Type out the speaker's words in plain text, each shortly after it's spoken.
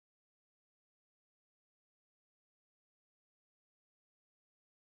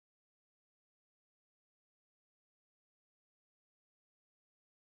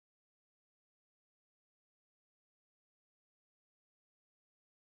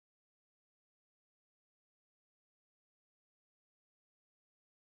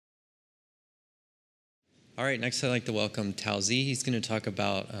All right, next I'd like to welcome Tao Z. He's going to talk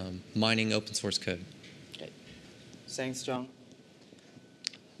about mining open source code. Okay. Thanks, John.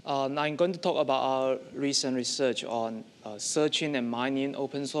 I'm going to talk about our recent research on searching and mining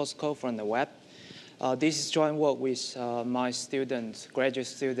open source code from the web. This is joint work with my student, graduate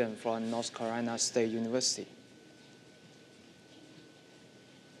student from North Carolina State University.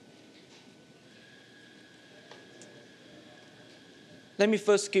 Let me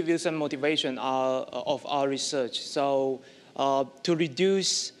first give you some motivation of our research. So to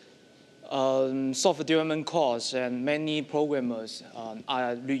reduce software development costs, and many programmers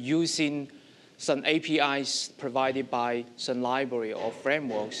are using some APIs provided by some library or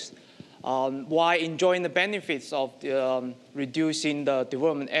frameworks. While enjoying the benefits of reducing the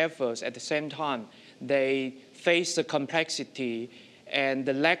development efforts, at the same time, they face the complexity and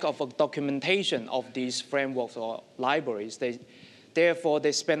the lack of documentation of these frameworks or libraries. Therefore,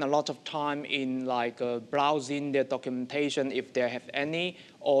 they spend a lot of time in browsing their documentation, if they have any,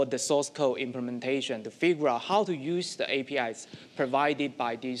 or the source code implementation to figure out how to use the APIs provided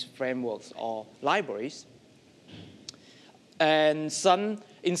by these frameworks or libraries. And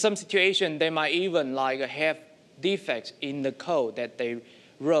in some situations, they might even have defects in the code that they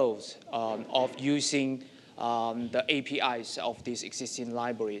wrote of using the APIs of these existing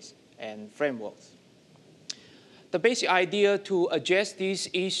libraries and frameworks. The basic idea to address these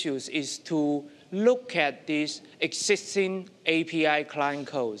issues is to look at these existing API client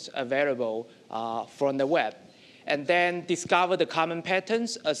codes available from the web, and then discover the common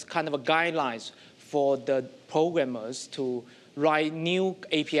patterns as kind of a guidelines for the programmers to write new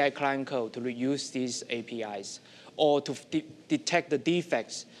API client code to reuse these APIs, or to detect the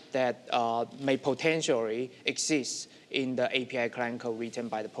defects that may potentially exist in the API client code written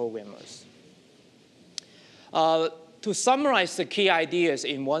by the programmers. To summarize the key ideas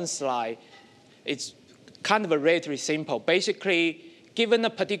in one slide, it's kind of relatively simple. Basically, given a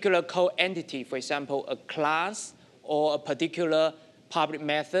particular code entity, for example, a class or a particular public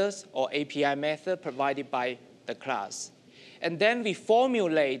method or API method provided by the class, and then we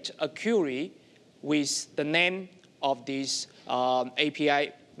formulate a query with the name of this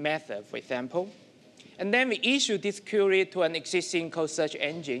API method, for example, and then we issue this query to an existing code search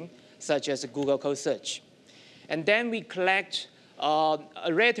engine, such as Google Code Search. And then we collect a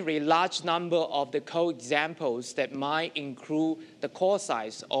relatively large number of the code examples that might include the call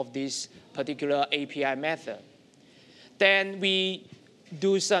size of this particular API method. Then we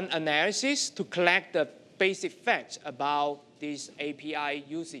do some analysis to collect the basic facts about this API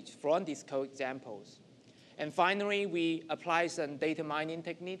usage from these code examples. And finally, we apply some data mining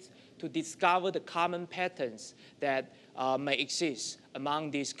techniques to discover the common patterns that may exist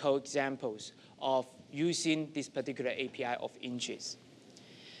among these code examples of using this particular API of interest.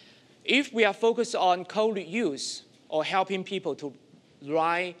 If we are focused on code reuse or helping people to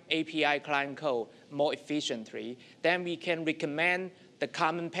write API client code more efficiently, then we can recommend the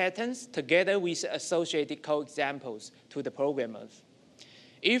common patterns together with associated code examples to the programmers.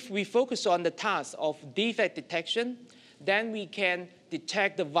 If we focus on the task of defect detection, then we can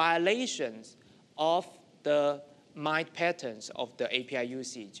detect the violations of the mined patterns of the API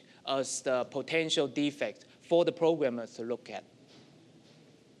usage as the potential defect for the programmers to look at.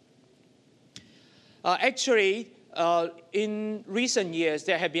 Actually, in recent years,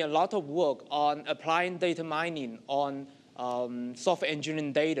 there have been a lot of work on applying data mining on software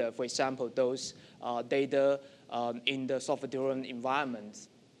engineering data, for example, those data in the software development environments.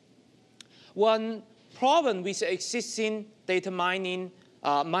 One problem with existing data mining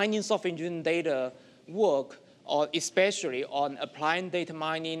software engineering data work, or especially on applying data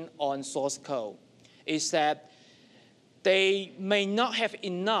mining on source code, is that they may not have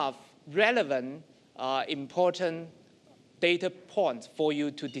enough relevant, important data points for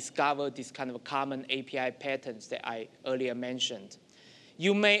you to discover this kind of common API patterns that I earlier mentioned.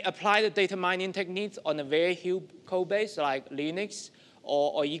 You may apply the data mining techniques on a very huge code base like Linux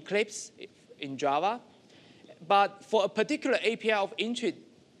or Eclipse in Java, but for a particular API of interest,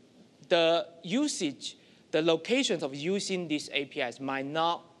 the usage, the locations of using these APIs might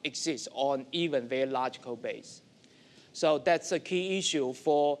not exist on even very large code base. So that's a key issue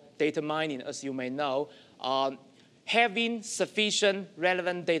for data mining, as you may know. Having sufficient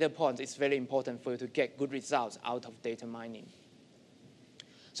relevant data points is very important for you to get good results out of data mining.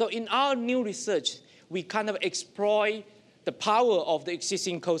 So in our new research, we kind of exploit the power of the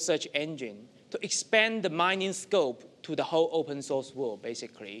existing code search engine to expand the mining scope to the whole open source world,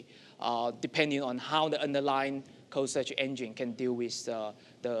 basically, depending on how the underlying code search engine can deal with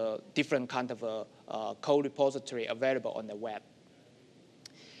the different kind of code repository available on the web.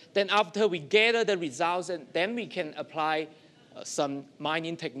 Then after we gather the results, and then we can apply some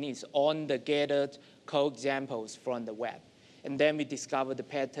mining techniques on the gathered code examples from the web. And then we discover the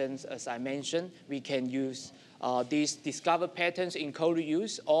patterns, as I mentioned. We can use these discovered patterns in code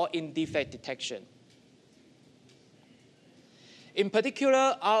reuse or in defect detection. In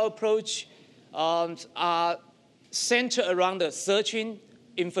particular, our approach are centered around the searching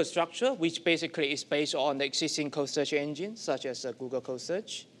infrastructure, which basically is based on the existing code search engines, such as Google Code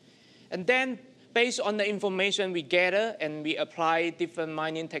Search. And then, based on the information we gather and we apply different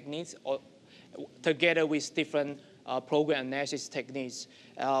mining techniques or together with different program analysis techniques,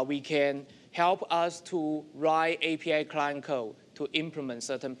 we can help us to write API client code to implement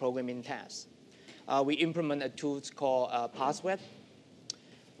certain programming tasks. We implement a tool called Password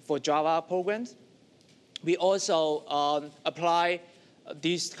for Java programs. We also apply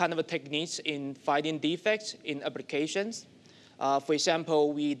these kind of techniques in finding defects in applications. For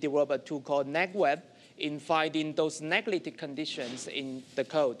example, we developed a tool called NegWeb in finding those neglected conditions in the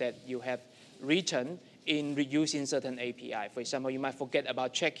code that you have written in reusing certain API. For example, you might forget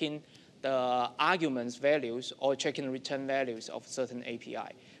about checking the arguments values or checking the return values of certain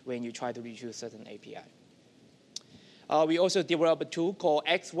API when you try to reuse certain API. We also developed a tool called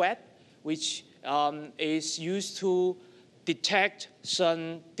XWeb, which is used to detect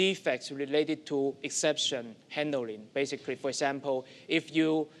some defects related to exception handling. Basically, for example, if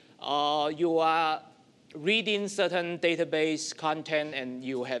you are reading certain database content and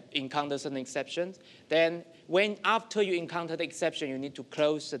you have encountered certain exceptions, then after you encounter the exception, you need to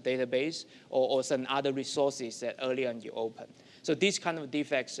close the database or some other resources that earlier on you opened. So these kind of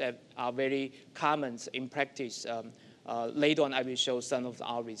defects are very common in practice. Later on, I will show some of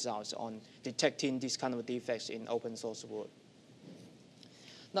our results on detecting these kind of defects in open source world.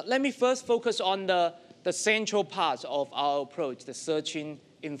 Now, let me first focus on the central part of our approach, the searching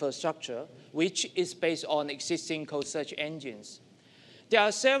infrastructure, which is based on existing code search engines. There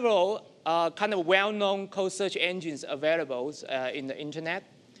are several kind of well-known code search engines available in the internet.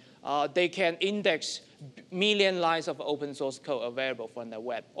 They can index million lines of open source code available from the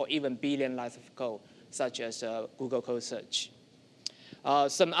web, or even billion lines of code, such as Google Code Search.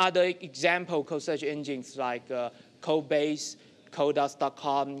 Some other example code search engines like Codebase,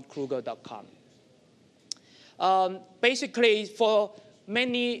 Codas.com, Kruger.com. Basically, for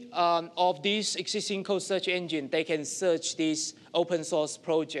many of these existing code search engines, they can search these open source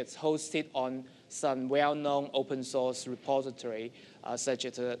projects hosted on some well-known open source repository, such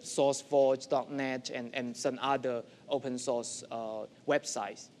as SourceForge.net and some other open source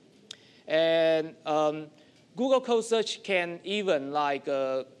websites. And Google Code Search can even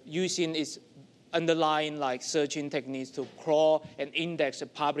using its underlying searching techniques to crawl and index a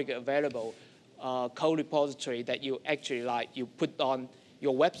publicly available code repository that you actually you put on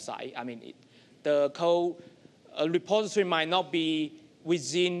your website. I mean, the code repository might not be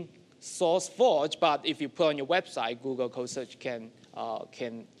within SourceForge, but if you put on your website, Google Code Search can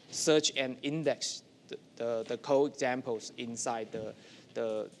search and index the code examples inside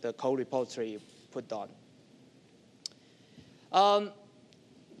the code repository you put on.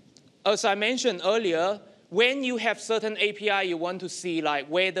 As I mentioned earlier, when you have certain API, you want to see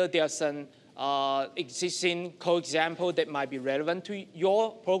whether there's some existing code example that might be relevant to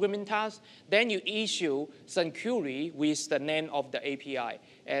your programming task, then you issue some query with the name of the API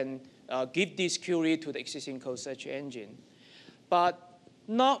and give this query to the existing code search engine. But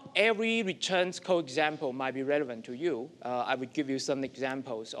not every returned code example might be relevant to you. I will give you some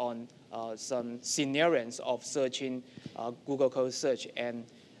examples on some scenarios of searching Google Code Search, and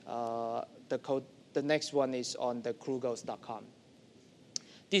the next one is on the Krugos.com.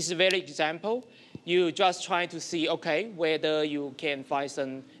 This is a very example. You just try to see, whether you can find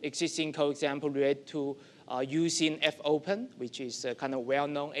some existing code example related to using fopen, which is a kind of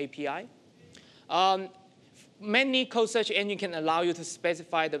well-known API. Many code search engines can allow you to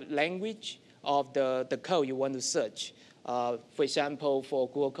specify the language of the code you want to search. For example, for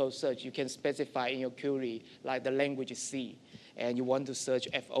Google Code Search, you can specify in your query the language is C, and you want to search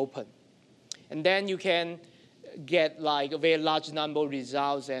fopen. And then you can get a very large number of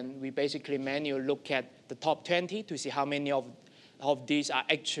results, and we basically manually look at the top 20 to see how many of these are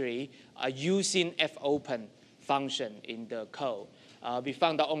actually using fopen function in the code. We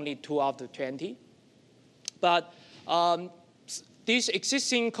found that only 2 out of 20. But this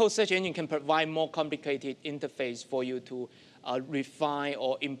existing code search engine can provide more complicated interface for you to refine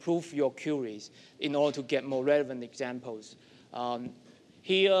or improve your queries in order to get more relevant examples.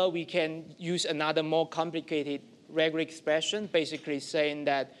 Here we can use another more complicated regular expression, basically saying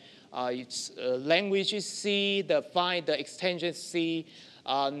that It's language is C, the extension is C.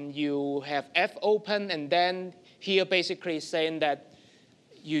 You have F open, and then here basically saying that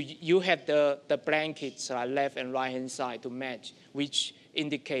you have the blankets left and right hand side to match, which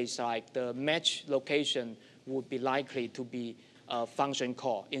indicates like the match location would be likely to be a function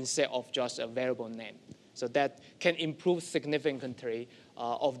call instead of just a variable name. So that can improve significantly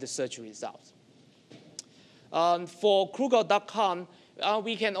of the search results. For Kruger.com,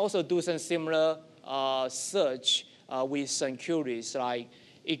 we can also do some similar search with some queries. Like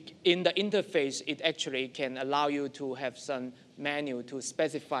in the interface, it actually can allow you to have some menu to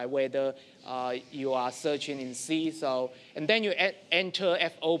specify whether you are searching in C. So, and then you enter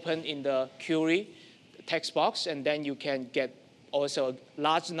fopen in the query text box, and then you can get also a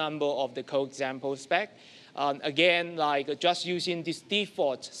large number of the code examples back. Again, like just using this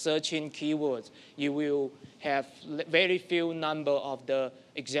default searching keywords, you will have very few number of the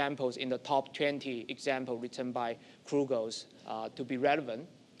examples in the top 20 examples written by Kruger's to be relevant.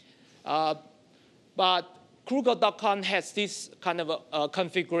 But Kruger.com has this kind of a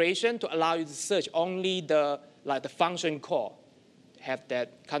configuration to allow you to search only the function call, have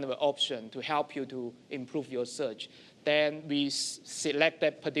that kind of an option to help you to improve your search. Then we select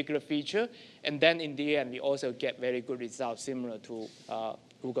that particular feature, and then in the end, we also get very good results similar to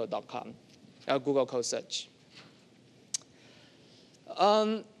Google.com, Google Code Search.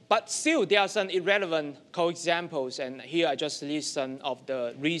 But still, there are some irrelevant code examples, and here I just list some of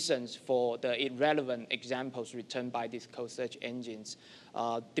the reasons for the irrelevant examples returned by these code search engines,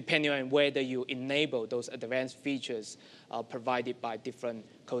 depending on whether you enable those advanced features provided by different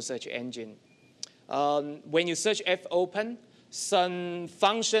code search engines. When you search fopen, some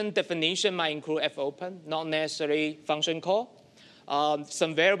function definition might include fopen, not necessarily function call.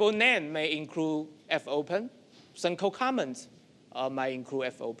 Some variable name may include fopen. Some code comments might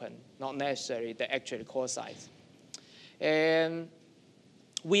include fopen, not necessarily the actual call size. And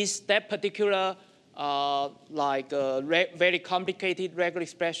with that particular very complicated regular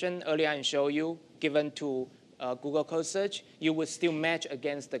expression earlier I showed you, given to Google Code Search, you would still match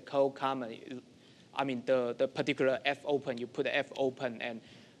against the code comment. I mean, the particular fopen, you put the fopen and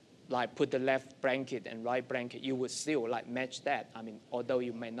put the left blanket and right blanket, you would still match that. I mean, although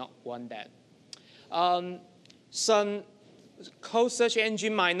you may not want that. Some code search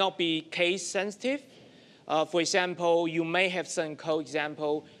engine might not be case sensitive. For example, you may have some code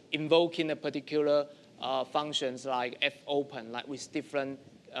example invoking a particular functions like fopen, with different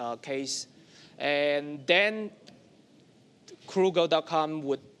case. And then Kruger.com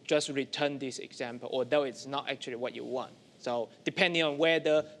would just return this example, although it's not actually what you want. So depending on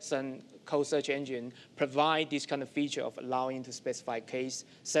whether some code search engine provide this kind of feature of allowing to specify case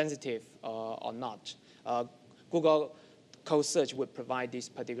sensitive or not, Google Code Search would provide this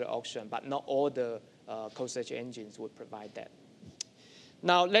particular option, but not all the code search engines would provide that.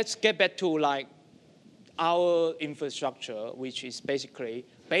 Now let's get back to our infrastructure, which is basically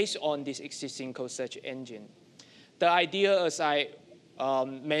based on this existing code search engine. The idea, as I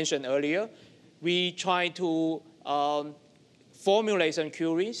mentioned earlier, we try to formulate some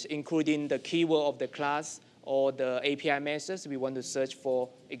queries, including the keyword of the class or the API methods we want to search for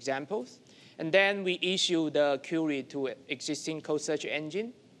examples. And then we issue the query to existing code search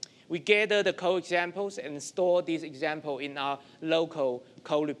engine. We gather the code examples and store these examples in our local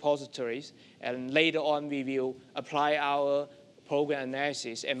code repositories. And later on, we will apply our program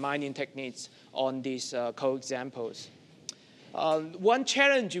analysis and mining techniques on these code examples. One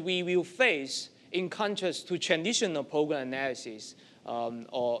challenge we will face, in contrast to traditional program analysis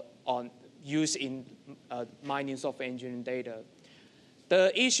or used in mining software engineering data,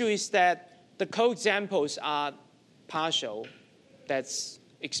 the issue is that the code examples are partial. That's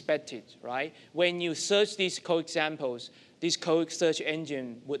expected, right? When you search these code examples, this code search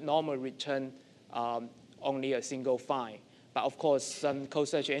engine would normally return only a single file. But of course, some code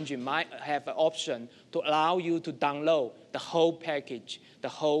search engine might have an option to allow you to download the whole package, the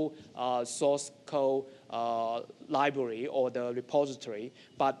whole source code library or the repository.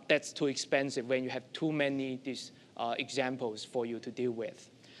 But that's too expensive when you have too many these examples for you to deal with.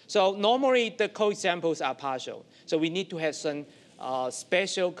 So normally, the code examples are partial. So we need to have some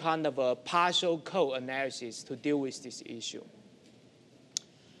special kind of a partial code analysis to deal with this issue.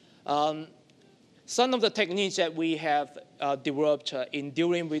 Some of the techniques that we have developed in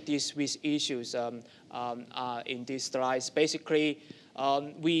dealing with these issues are in these slides. Basically,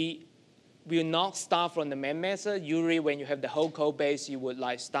 we will not start from the main method. Usually, when you have the whole code base, you would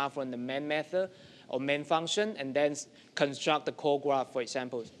start from the main method or main function, and then construct the call graph, for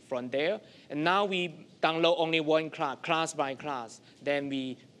example, from there. And now we download only one class by class. Then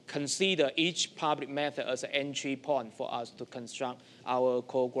we consider each public method as an entry point for us to construct our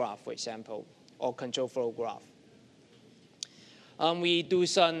call graph, for example, or control flow graph. We do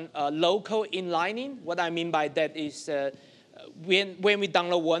some local inlining. What I mean by that is when we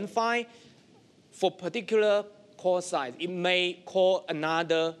download one file, for particular call size, it may call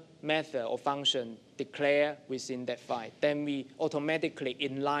another method or function declared within that file. Then we automatically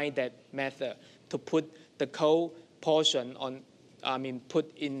inline that method to put the code portion on,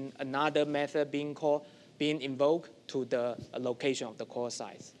 put in another method being invoked to the location of the call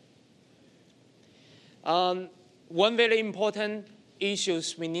size. One very important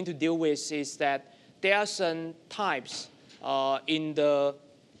issues we need to deal with is that there are some types in the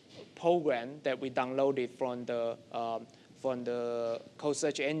program that we downloaded from the code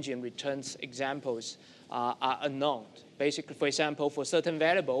search engine returns examples are unknown. Basically, for example, for certain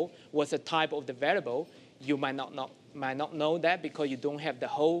variable, what's the type of the variable, you might not know that because you don't have the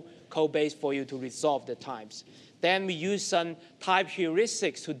whole code base for you to resolve the types. Then we use some type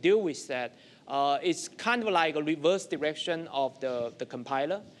heuristics to deal with that. It's kind of like a reverse direction of the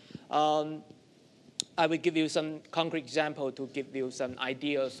compiler. I will give you some concrete example to give you some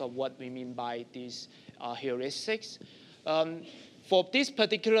ideas of what we mean by these heuristics. For this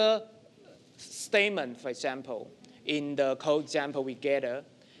particular statement, for example, in the code example we gather,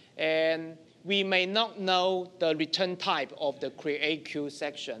 and we may not know the return type of the create queue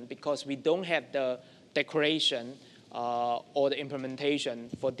section because we don't have the declaration or the implementation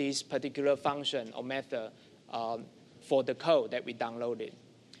for this particular function or method for the code that we downloaded.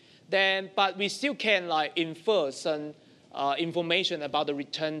 But we still can infer some information about the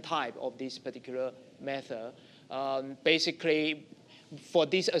return type of this particular method. Basically, for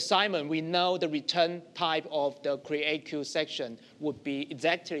this assignment, we know the return type of the create queue section would be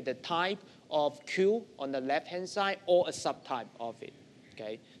exactly the type of queue on the left-hand side or a subtype of it.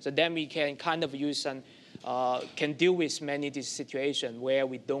 Okay, so then we can kind of use some, can deal with many of these situations where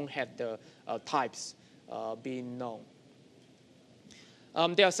we don't have the types being known.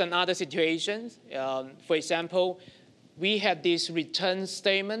 There are some other situations. For example, we have this return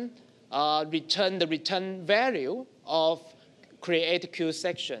statement, return the return value of create queue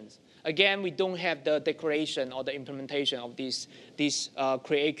sections. Again, we don't have the declaration or the implementation of this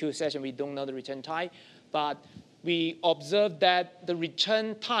create queue section. We don't know the return type, but we observe that the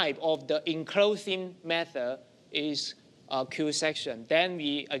return type of the enclosing method is queue section. Then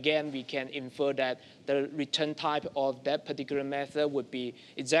we can infer that the return type of that particular method would be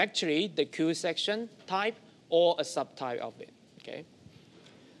exactly the queue section type or a subtype of it. Okay.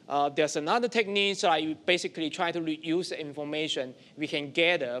 There's another technique, so I basically try to reuse the information we can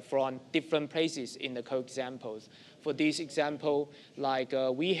gather from different places in the code examples. For this example,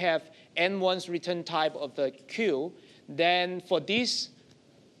 we have N1's return type of the queue. Then for this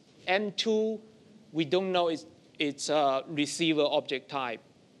N2, we don't know its receiver object type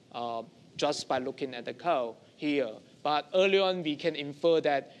just by looking at the code here. But early on, we can infer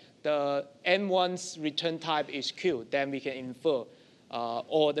that the N1's return type is queue. Then we can infer,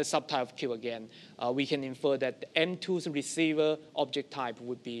 or the subtype of queue again, we can infer that the N2's receiver object type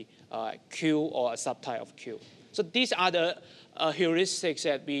would be queue or a subtype of queue. So these are the heuristics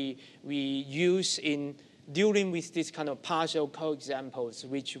that we use in dealing with this kind of partial code examples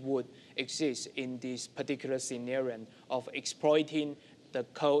which would exist in this particular scenario of exploiting the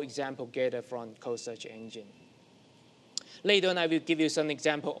code example gathered from code search engine. Later on, I will give you some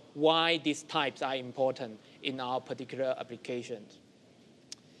example why these types are important in our particular applications.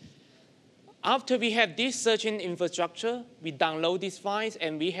 After we have this searching infrastructure, we download these files,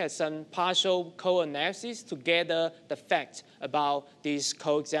 and we have some partial code analysis to gather the facts about this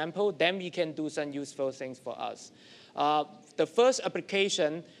code example. Then we can do some useful things for us. The first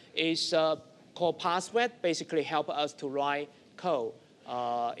application is called password, basically help us to write code,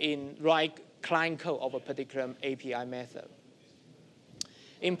 write client code of a particular API method.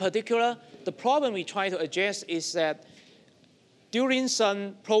 In particular, the problem we try to address is that during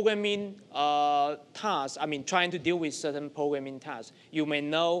some programming tasks, trying to deal with certain programming tasks, you may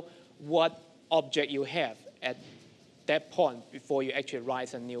know what object you have at that point before you actually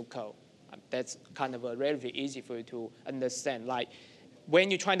write a new code. That's kind of relatively easy for you to understand. Like when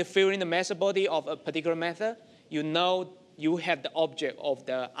you're trying to fill in the method body of a particular method, you know you have the object of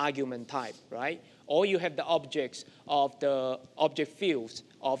the argument type, right? Or you have the objects of the object fields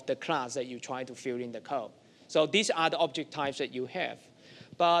of the class that you try to fill in the code. So these are the object types that you have.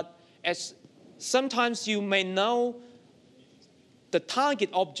 But sometimes you may know the target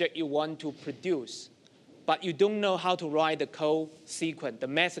object you want to produce, but you don't know how to write the code sequence, the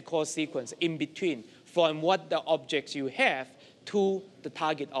method call sequence in between from what the objects you have to the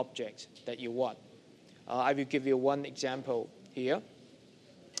target object that you want. I will give you one example here.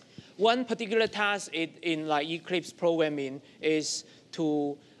 One particular task in like Eclipse programming is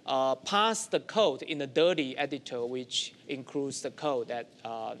to pass the code in a dirty editor, which includes the code that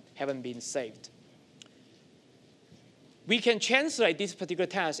haven't been saved. We can translate this particular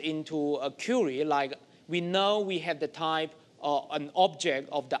task into a query, like we know we have the type or an object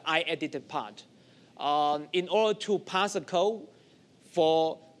of the I-edited part. In order to pass the code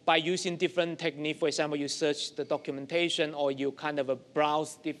by using different techniques, for example, you search the documentation or you kind of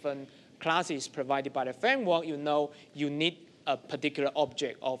browse different classes provided by the framework, you know you need a particular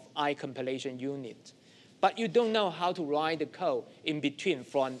object of I compilation unit. But you don't know how to write the code in between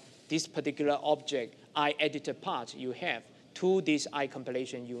from this particular object I editor part you have to this I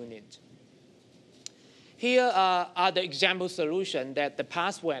compilation unit. Here are the example solutions that the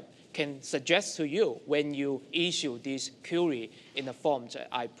PassWeb can suggest to you when you issue this query in the form that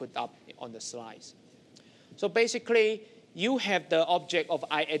I put up on the slides. So basically, you have the object of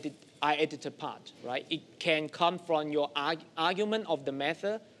I-editor part, right? It can come from your argument of the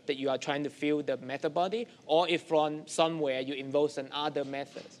method that you are trying to fill the method body, or if from somewhere you invoke some other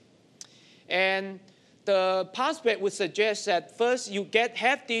methods. And the PassWeb would suggest that first you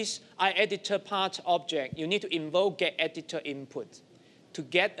have this I-editor part object. You need to invoke getEditor input to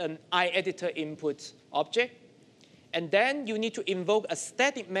get an I-editor input object. And then you need to invoke a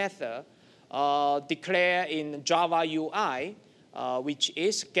static method declared in Java UI, which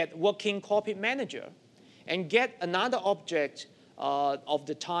is getWorkingCopyManager, and get another object of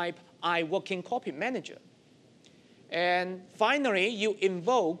the type iWorkingCopyManager. And finally, you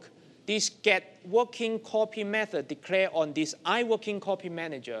invoke this getWorkingCopy method declared on this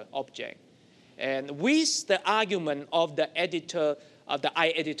iWorkingCopyManager object, and with the argument of the editor of the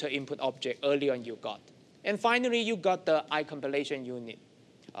iEditor input object earlier on you got. And finally, you got the iCompilation unit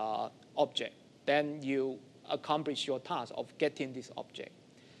object. Then you accomplish your task of getting this object.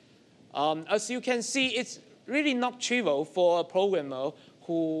 As you can see, it's really not trivial for a programmer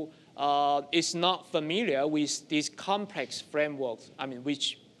who is not familiar with these complex frameworks,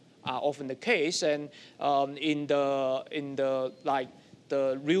 which are often the case. And in the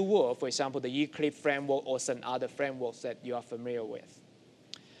real world, for example, the Eclipse framework or some other frameworks that you are familiar with.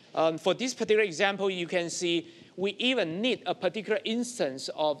 For this particular example, you can see we even need a particular instance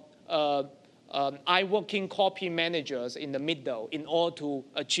of iWorkingCopy managers in the middle in order to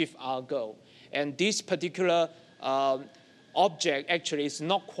achieve our goal. And this particular object actually is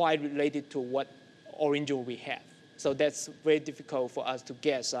not quite related to what original we have. So that's very difficult for us to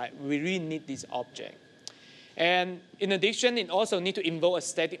guess. We really need this object. And in addition, it also needs to invoke a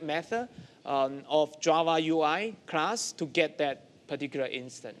static method of Java UI class to get that particular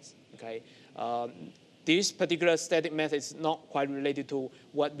instance. Okay? This particular static method is not quite related to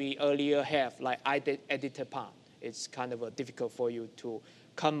what we earlier have, like editor part. It's kind of difficult for you to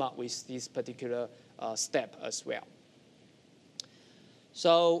come up with this particular step as well.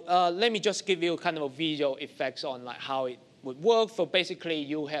 So let me just give you kind of a visual effects on like how it would work. So basically,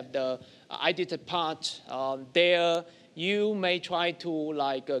 you have the editor part there. You may try to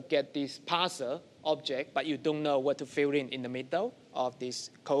get this parser object, but you don't know what to fill in the middle of this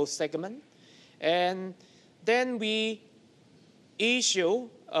code segment. And then we issue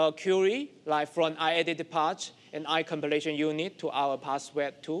a query like from iEditor part and iCompilation unit to our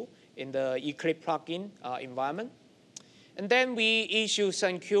PassWeb tool in the Eclipse plugin environment. And then we issue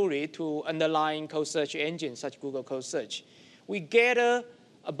some query to underlying code search engines, such Google Code Search. We gather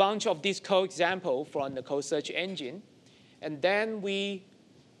a bunch of these code examples from the code search engine, and then we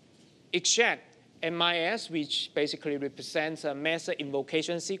extract MIS, which basically represents a method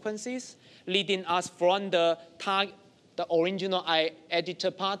invocation sequences, leading us from the original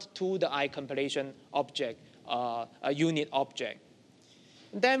iEditor part to the iCompilation object, a unit object.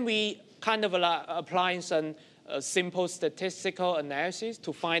 And then we kind of apply some simple statistical analysis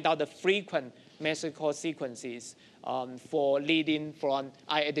to find out the frequent method call sequences for leading from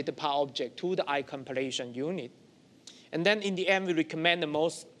iEditor part object to the iCompilation unit. And then in the end, we recommend the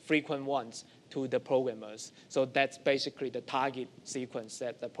most frequent ones to the programmers. So that's basically the target sequence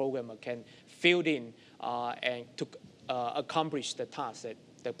that the programmer can fill in and to accomplish the task that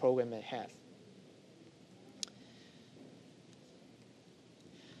the programmer has.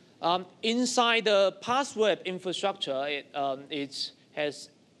 Inside the PassWeb infrastructure, it has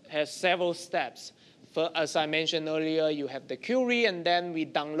several steps. As I mentioned earlier, you have the query, and then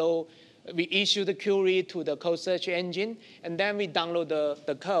we issue the query to the code search engine, and then we download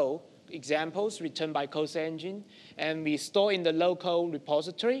the code examples returned by code search engine, and we store in the local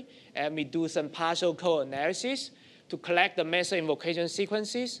repository, and we do some partial code analysis to collect the method invocation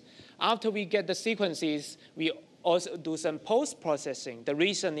sequences. After we get the sequences, we also do some post-processing. The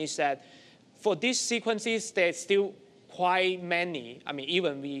reason is that for these sequences, there's still quite many. I mean,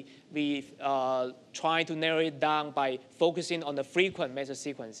 even we try to narrow it down by focusing on the frequent method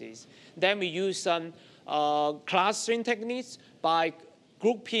sequences. Then we use some clustering techniques by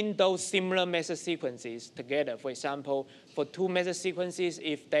grouping those similar method sequences together. For example, for two method sequences,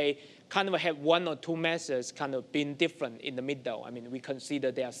 if they kind of have one or two methods kind of being different in the middle, I mean, we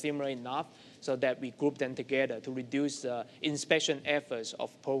consider they are similar enough so that we group them together to reduce the inspection efforts of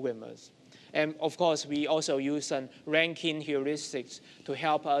programmers. And of course, we also use some ranking heuristics to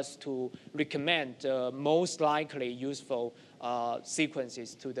help us to recommend the most likely useful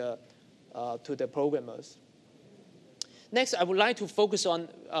sequences to the programmers. Next, I would like to focus on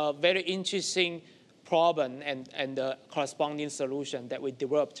a very interesting problem and the corresponding solution that we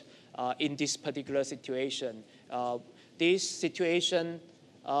developed in this particular situation. This situation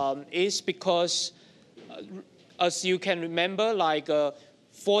is because, as you can remember, like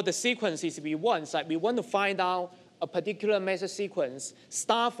for the sequences we want, like we want to find out a particular method sequence,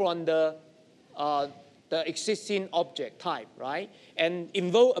 start from the existing object type, right? And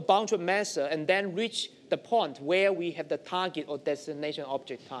invoke a bunch of methods and then reach the point where we have the target or destination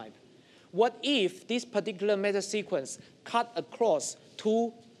object type. What if this particular method sequence cut across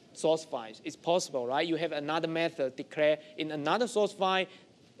two source files? It's possible, right? You have another method declared in another source file.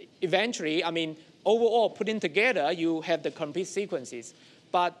 Eventually, I mean, overall, putting together, you have the complete sequences.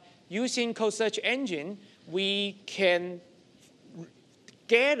 But using code search engine, we can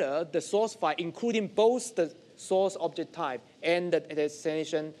gather the source file, including both the source object type and the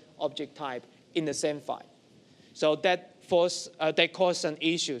destination object type in the same file. So that caused some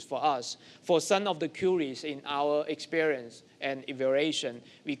issues for us. For some of the queries in our experience and evaluation,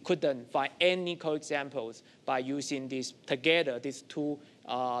 we couldn't find any code examples by using this together, these two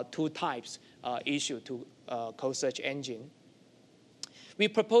types issued to code search engine. We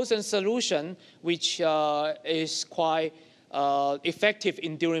proposed a solution which is quite effective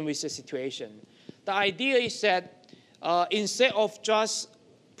in dealing with the situation. The idea is that instead of just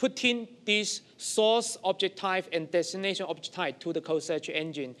putting this source object type and destination object type to the code search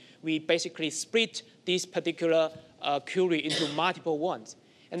engine, we basically split this particular query into multiple ones.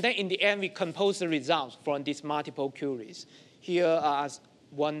 And then in the end, we compose the results from these multiple queries. Here is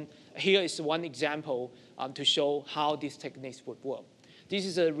one example to show how these techniques would work. This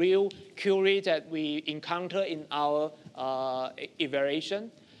is a real query that we encounter in our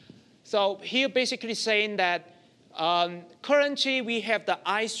evaluation. So here basically saying that currently we have the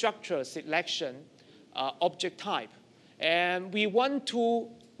I structure selection object type. And we want to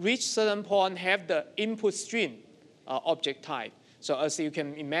reach certain point have the input stream object type. So as you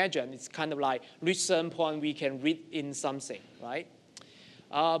can imagine, it's kind of like reach certain point we can read in something, right?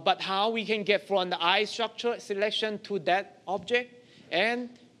 But how we can get from the I structure selection to that object? And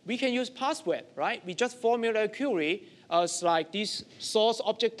we can use password, right? We just formulate a query as like this source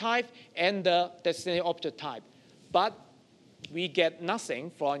object type and the destination object type. But we get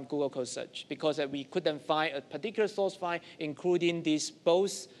nothing from Google Code Search because we couldn't find a particular source file including these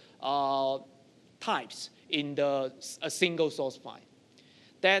both types in a single source file.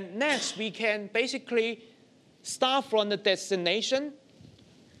 Then next, we can basically start from the destination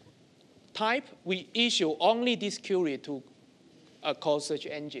type. We issue only this query to a code search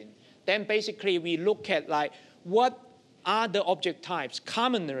engine. Then basically we look at like what other object types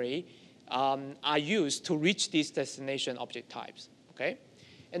commonly are used to reach these destination object types. Okay,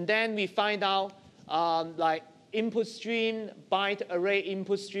 and then we find out like input stream, byte array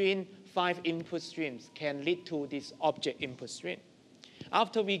input stream, 5 input streams can lead to this object input stream.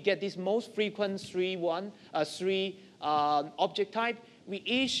 After we get this most frequent three object type, we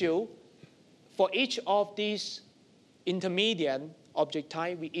issue for each of these intermediate object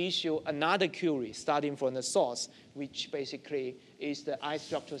type, we issue another query starting from the source, which basically is the I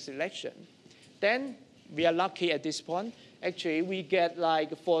structure selection. Then we are lucky at this point. Actually, we get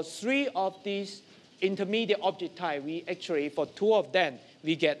like for 3 of these intermediate object type, we actually, for 2 of them,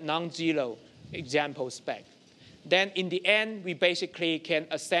 we get non-zero example spec. Then in the end, we basically can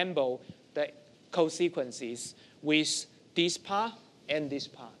assemble the code sequences with this part and this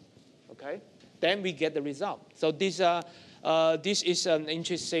part, okay? Then we get the result. So this is an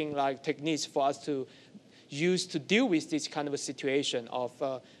interesting technique for us to use to deal with this kind of a situation of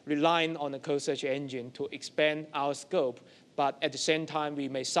relying on a code search engine to expand our scope, but at the same time, we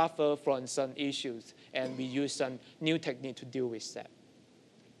may suffer from some issues, and we use some new technique to deal with that.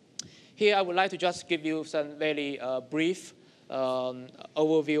 Here, I would like to just give you some very brief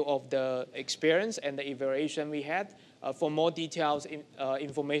overview of the experience and the evaluation we had. For more details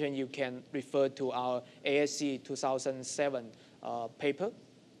information, you can refer to our ASC 2007 paper.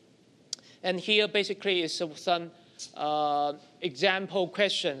 And here basically is some example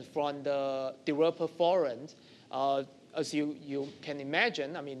questions from the developer forum. As you can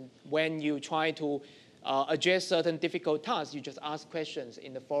imagine, I mean, when you try to address certain difficult tasks, you just ask questions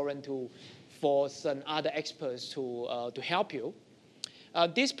in the forum for some other experts to help you.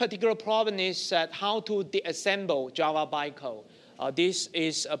 This particular problem is that how to deassemble Java bytecode. This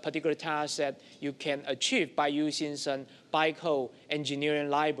is a particular task that you can achieve by using some bytecode engineering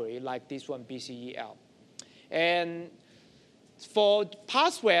library like this one, BCEL. And for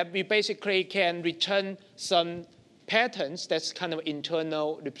PassWeb, we basically can return some patterns that's kind of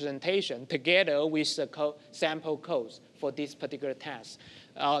internal representation together with the sample codes for this particular task.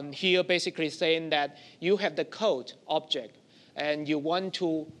 Here basically saying that you have the code object and you want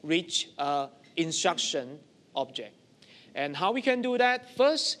to reach instruction object. And how we can do that?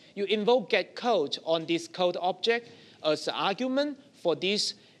 First, you invoke getCode on this code object as the argument for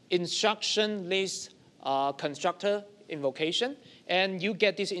this instruction list constructor invocation, and you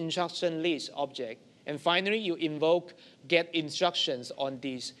get this instruction list object. And finally, you invoke get instructions on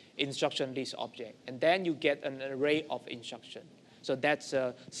this instruction list object, and then you get an array of instructions. So that's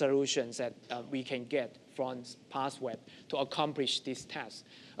solutions that we can get from PassWeb to accomplish this task.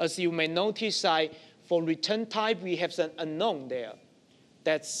 As you may notice, for return type, we have some unknown there.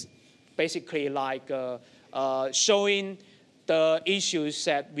 That's basically like showing the issues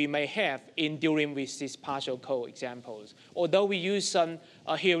that we may have in dealing with these partial code examples. Although we use some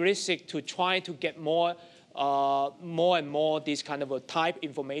heuristic to try to get more and more this kind of a type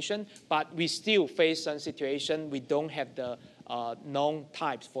information, but we still face some situation we don't have the known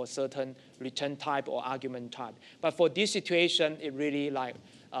types for certain return type or argument type. But for this situation, it really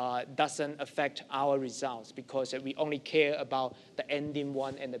doesn't affect our results because we only care about the ending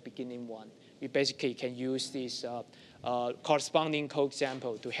one and the beginning one. We basically can use this corresponding code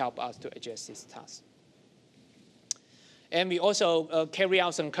example to help us to address this task. And we also carry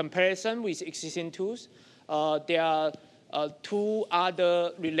out some comparison with existing tools. There are two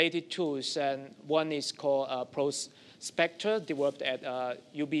other related tools, and one is called Prospector, developed at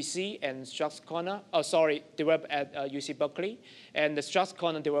UBC, and Strathcona, developed at UC Berkeley, and the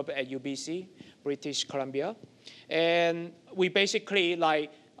Strathcona developed at UBC, British Columbia. And we basically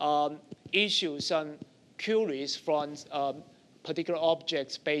issue some queries from particular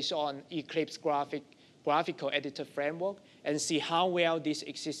objects based on Eclipse graphical editor framework and see how well these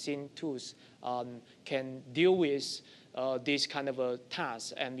existing tools can deal with this kind of a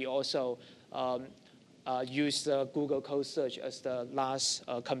task. And we also use Google Code Search as the last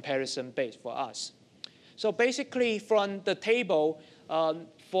comparison base for us. So basically from the table,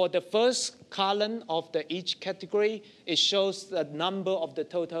 for the first column of each category, it shows the number of the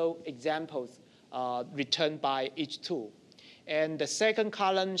total examples returned by each tool. And the second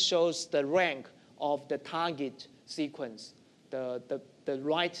column shows the rank of the target sequence, the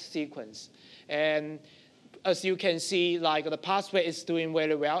right sequence. And as you can see, the PassWeb is doing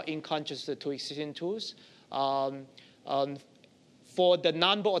very well in contrast to existing tools. For the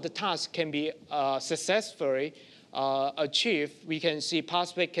number of the tasks can be successfully achieved, we can see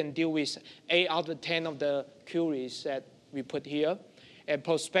PassWeb can deal with 8 out of 10 of the queries that we put here. And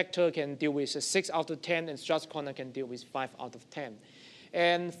Prospector can deal with 6 out of 10, and Strathcona can deal with 5 out of 10.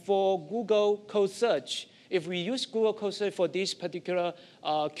 And for Google Code Search, if we use Google Code Search for these particular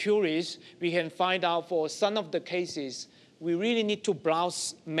queries, we can find out for some of the cases, we really need to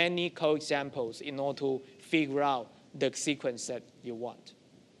browse many code examples in order to figure out the sequence that you want.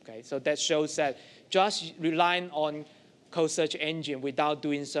 Okay, so that shows that just relying on Code Search engine without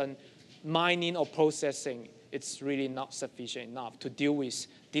doing some mining or processing, it's really not sufficient enough to deal with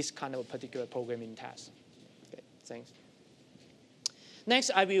this kind of a particular programming task. Okay, thanks. Next,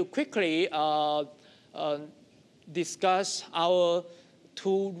 I will quickly discuss our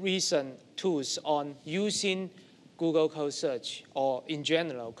 2 recent tools on using Google Code Search or in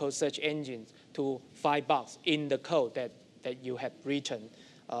general Code Search engines to find bugs in the code that you have written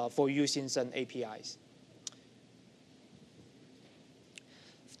for using some APIs.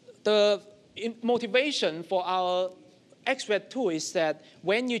 The motivation for our expert tool is that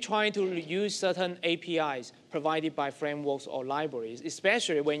when you try to use certain APIs provided by frameworks or libraries,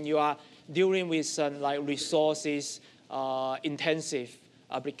 especially when you are dealing with some resources intensive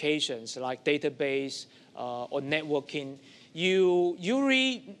applications like database or networking, you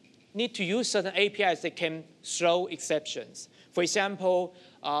usually need to use certain APIs that can throw exceptions. For example,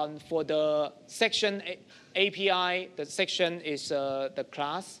 for the section API, the section is the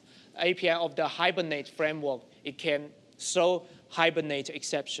class API of the Hibernate framework. It can throw Hibernate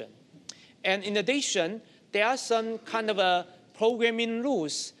exception. And in addition, there are some kind of programming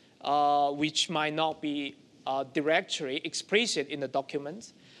rules which might not be directly explicit in the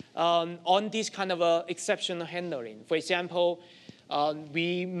document on this kind of exception handling. For example,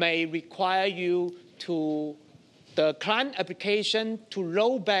 we may require you to the client application to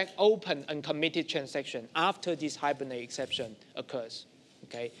roll back open uncommitted transaction after this Hibernate exception occurs.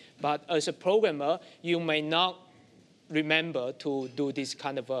 Okay? But as a programmer, you may not remember to do this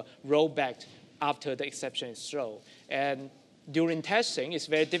kind of a rollback after the exception is thrown. And during testing, it's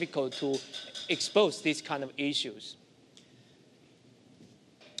very difficult to expose these kind of issues.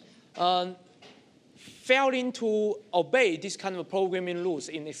 Failing to obey this kind of programming rules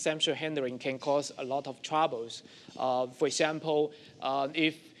in exception handling can cause a lot of troubles. For example,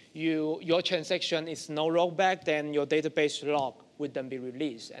 if your transaction is no rollback, then your database log would then be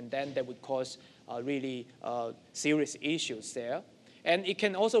released, and then that would cause really serious issues there. And it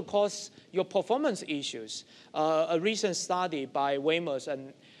can also cause your performance issues. A recent study by Weymouth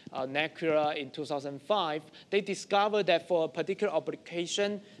and Nakura in 2005, they discovered that for a particular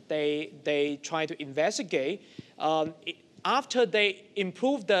application, they try to investigate. After they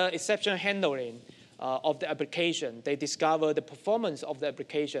improved the exception handling of the application, they discovered the performance of the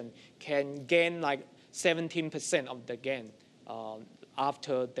application can gain like 17% of the gain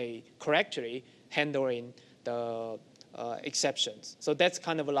after they correctly handling the exceptions. So that's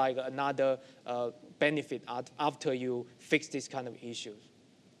kind of like another benefit after you fix this kind of issues.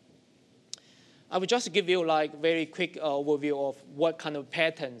 I will just give you like very quick overview of what kind of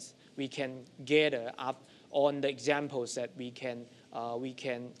patterns we can gather up on the examples that we can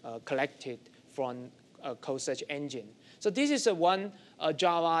collect it from a code search engine. So this is one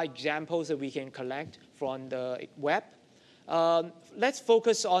Java example that we can collect from the web. Let's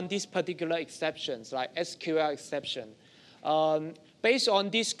focus on these particular exceptions, like SQL exception. Based on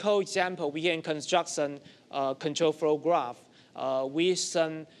this code example, we can construct some control flow graph with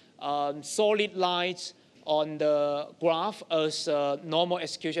some solid lines on the graph as normal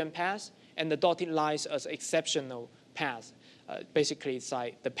execution path, and the dotted lines as exceptional path. Basically, it's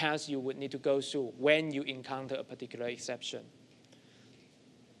like the path you would need to go through when you encounter a particular exception.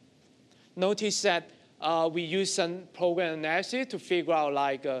 Notice that we use some program analysis to figure out,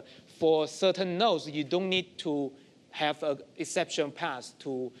 like, for certain nodes, you don't need to have an exception path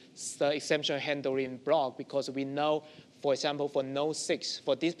to the exception handling block, because we know, for example, for node 6,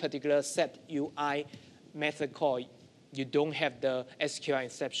 for this particular set UI method call, you don't have the SQL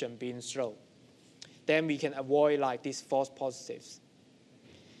exception being thrown. Then we can avoid like these false positives.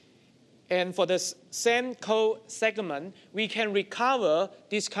 And for the same code segment, we can recover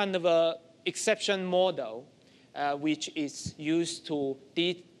this kind of a exception model, which is used to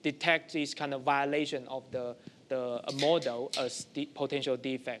detect this kind of violation of the model as potential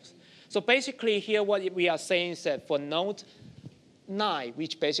defects. So basically here what we are saying is that for node 9,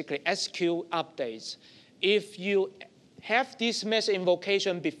 which basically SQ updates, if you have this method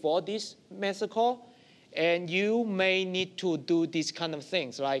invocation before this method call, and you may need to do these kind of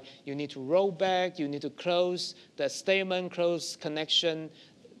things, like you need to roll back, you need to close the statement, close connection,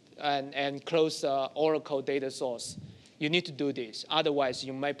 and close Oracle data source. You need to do this. Otherwise,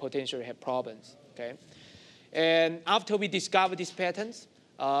 you might potentially have problems. Okay? And after we discover these patterns,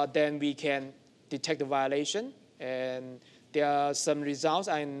 then we can detect the violation. And there are some results.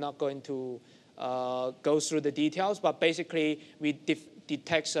 I'm not going to go through the details, but basically we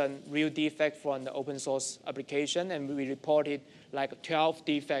detect some real defect from the open source application, and we reported like 12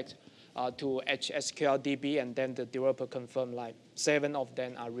 defects to HSQLDB, and then the developer confirmed like 7 of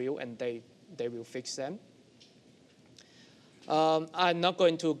them are real, and they will fix them. I'm not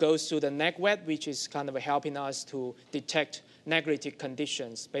going to go through the NegWet, which is kind of helping us to detect negative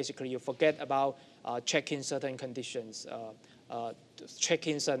conditions. Basically, you forget about checking certain conditions,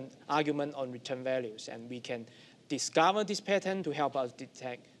 checking some argument on return values, and we can discover this pattern to help us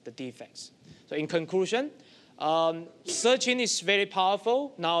detect the defects. So in conclusion, searching is very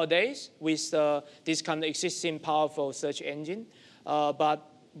powerful nowadays with this kind of existing powerful search engine,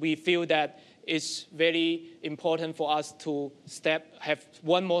 but we feel that it's very important for us to have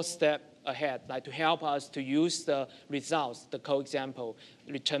one more step ahead, like to help us to use the results, the code example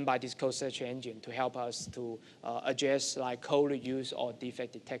returned by this code search engine to help us to address like code reuse or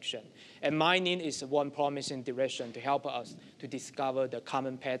defect detection. And mining is one promising direction to help us to discover the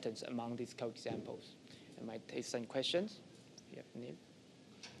common patterns among these code examples. I might take some questions if you have any.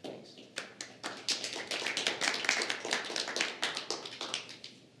 Thanks.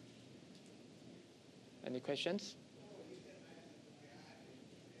 questions?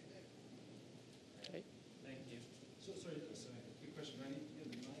 Okay. Thank you. So, sorry, quick question. Do I need to get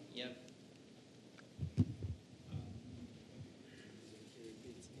the mic? Yep.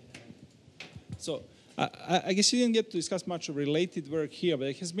 So, I guess you didn't get to discuss much related work here, but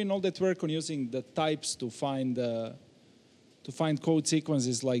there has been all that work on using the types to find code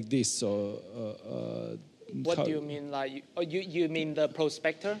sequences like this. So, What do you mean? Like, you mean the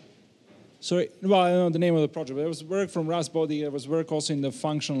prospector? sorry, well, I don't know the name of the project, but there was work from Raspberry. There was work also in the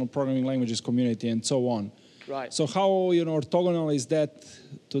functional programming languages community and so on. Right. So how orthogonal is that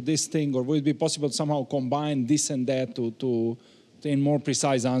to this thing, or would it be possible to somehow combine this and that to in more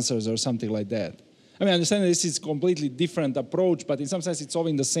precise answers or something like that? I mean, I understand that this is a completely different approach, but in some sense it's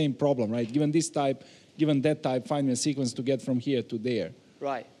solving the same problem, right? Given this type, given that type, find me a sequence to get from here to there.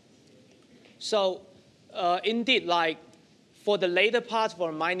 Right. So indeed, like for the later parts,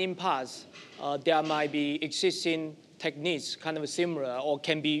 for mining parts, there might be existing techniques kind of similar or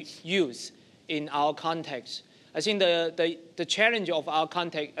can be used in our context. I think the challenge of our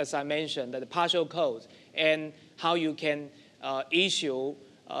context, as I mentioned, the partial code and how you can issue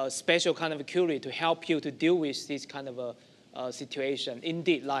a special kind of query to help you to deal with this kind of a situation.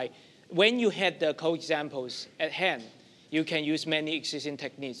 Indeed, like when you had the code examples at hand, you can use many existing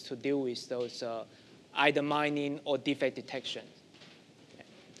techniques to deal with those either mining or defect detection. Okay,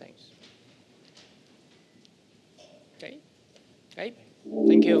 thanks. Okay. Okay.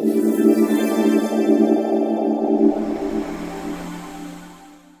 Thank you.